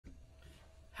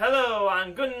Hello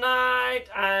and good night,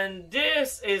 and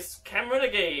this is Kemron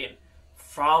again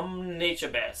from Nature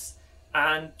Best.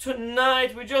 And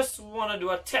tonight we just want to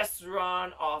do a test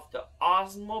run of the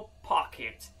Osmo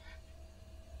Pocket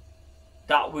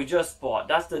that we just bought.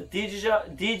 That's the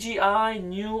DJI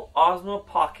new Osmo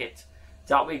Pocket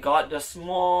that we got, the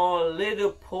small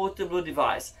little portable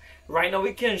device. Right now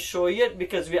we can't show it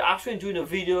because we're actually doing a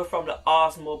video from the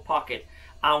Osmo Pocket.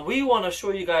 And we want to show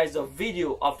you guys a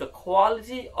video of the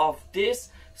quality of this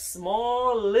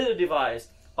small little device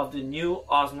of the new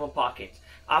Osmo Pocket.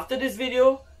 After this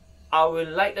video, I would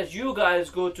like that you guys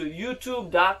go to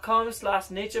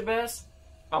youtube.com/naturebest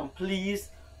and please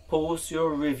post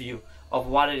your review of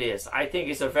what it is. I think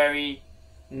it's a very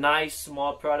nice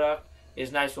small product.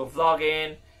 It's nice for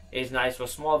vlogging. It's nice for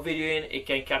small videoing. It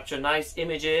can capture nice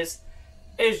images.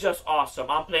 It's just awesome.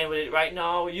 I'm playing with it right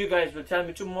now. You guys will tell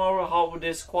me tomorrow how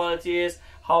this quality is,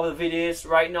 how the video is.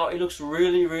 Right now it looks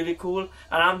really cool,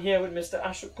 and I'm here with Mr.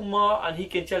 Ashok Kumar, and he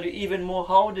can tell you even more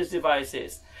how this device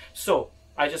is. So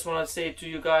I just want to say to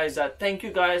you guys that thank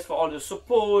you guys for all the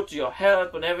support, your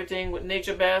help and everything with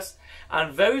Nature Best.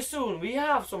 And very soon we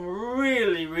have some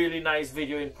really nice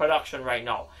video in production right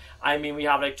now. I mean, we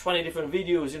have like 20 different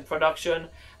videos in production,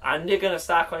 and they're gonna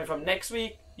start coming from next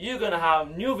week. You're gonna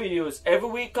have new videos every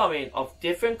week coming of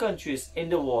different countries in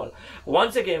the world.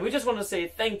 Once again, we just want to say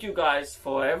thank you guys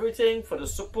for everything, for the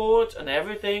support and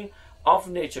everything of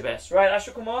Nature Best. Right,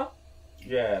 Ashok Kumar?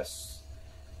 Yes.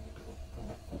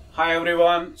 Hi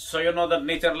everyone. So you know that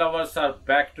nature lovers are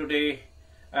back today,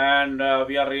 and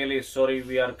we are really sorry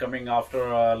we are coming after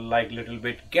a little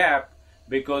bit gap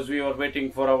because we were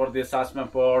waiting for this Osmo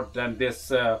Pod and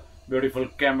this beautiful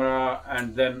camera,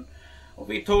 and then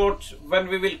we thought when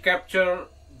we will capture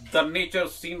the nature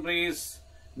sceneries,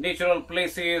 natural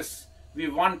places, we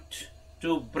want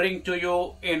to bring to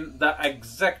you in the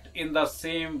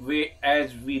same way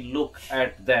as we look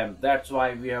at them. That's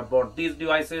why we have bought these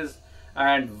devices,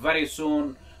 and very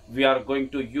soon we are going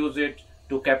to use it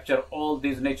to capture all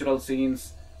these natural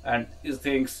scenes and these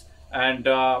things. And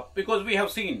because we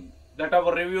have seen that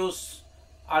our reviews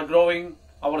are growing,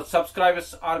 our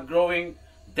subscribers are growing,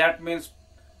 that means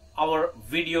our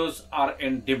videos are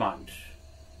in demand,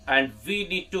 and we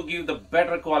need to give the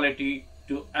better quality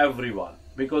to everyone,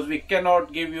 because we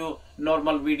cannot give you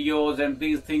normal videos and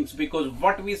these things, because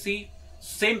what we see,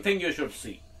 same thing you should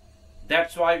see.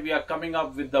 That's why we are coming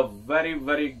up with the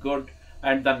very good,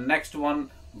 and the next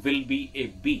one will be a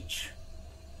beach.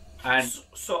 And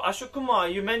so Ashok Kumar,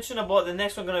 you mentioned about the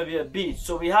next one going to be a beach.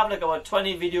 So we have like about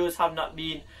 20 videos have not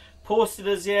been posted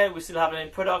as yet. We still have them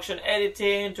in production,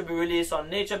 editing to be released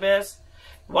on Nature Best.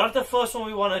 One of the first one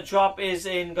we want to drop is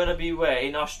gonna be where?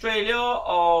 In Australia,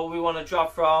 or we want to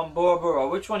drop from Bora Bora?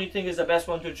 Which one do you think is the best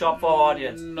one to drop for our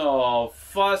audience? No,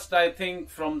 first I think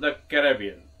from the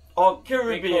Caribbean. Oh,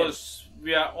 Caribbean. Because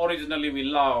we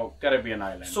love Caribbean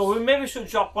islands. So we maybe should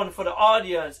drop one for the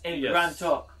audience in Grand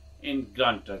Turk. In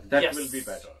Grand Turk, that will be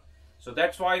better. So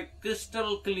that's why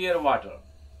crystal clear water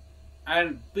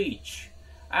and beach.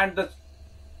 And the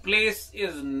place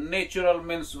is natural,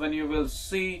 means when you will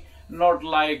see, not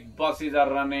like buses are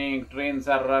running, trains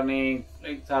are running,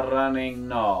 planes are running,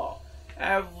 no.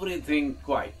 Everything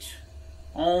quiet.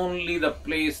 Only the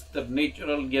place, the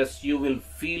natural, yes, you will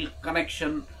feel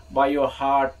connection by your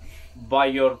heart, by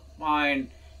your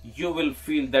mind. You will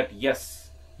feel that, yes,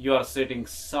 you are sitting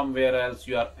somewhere else,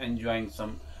 you are enjoying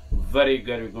some very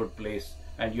good place,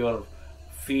 and you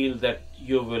feel that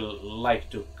you will like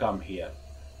to come here.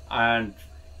 And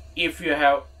if you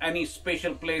have any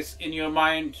special place in your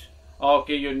mind,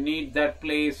 okay, you need that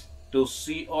place to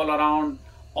see all around,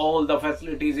 all the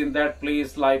facilities in that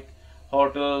place, like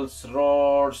hotels,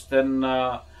 roads, then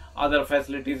other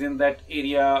facilities in that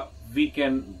area, we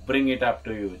can bring it up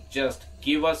to you. Just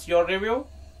give us your review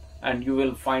and you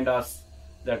will find us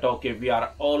that, okay, we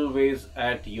are always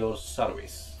at your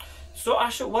service. So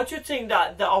Ashok, what do you think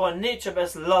that our Nature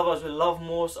Best lovers will love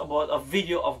most about a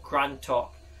video of Grand Turk?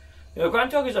 You know,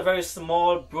 Grand Turk is a very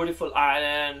small, beautiful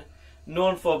island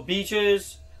known for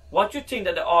beaches. What do you think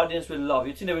that the audience will love?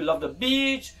 You think they will love the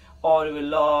beach, or they will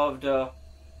love the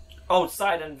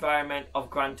outside environment of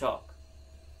Grand Turk?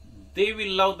 They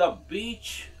will love the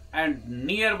beach, and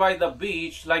nearby the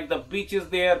beach, like the beach is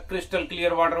there, crystal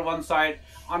clear water one side,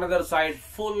 another side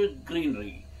full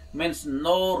greenery, means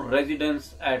no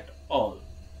residence at all.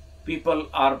 People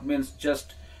are, means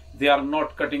just, they are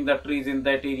not cutting the trees in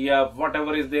that area.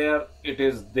 Whatever is there, it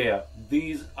is there.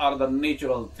 These are the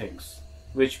natural things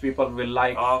which people will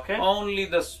like. Okay. Only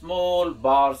the small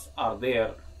bars are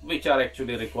there, which are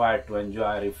actually required to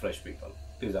enjoy, refresh people.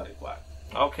 These are required.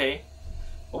 Okay.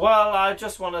 Well, I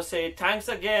just want to say thanks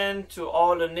again to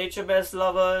all the nature best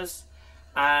lovers,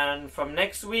 and from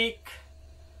next week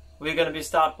we're going to be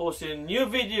start posting new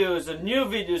videos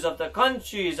of the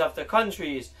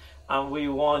countries, and we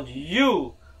want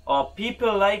you, or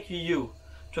people like you,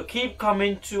 to keep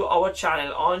coming to our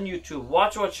channel on YouTube.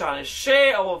 Watch our channel,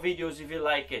 share our videos if you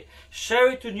like it, share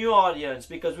it to new audience,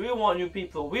 because we want new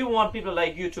people. We want people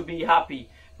like you to be happy,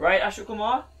 right, Ashok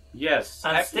Kumar? Yes.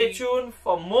 And stay tuned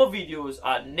for more videos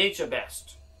at Nature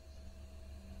Best.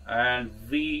 And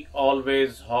we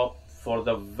always hope for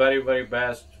the very, very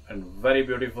best and very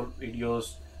beautiful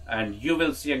videos, and you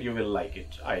will see and you will like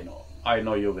it. I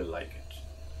know you will like it.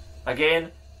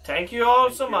 Again, thank you all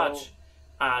so much,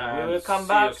 and we will come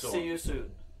back. See you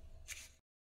soon.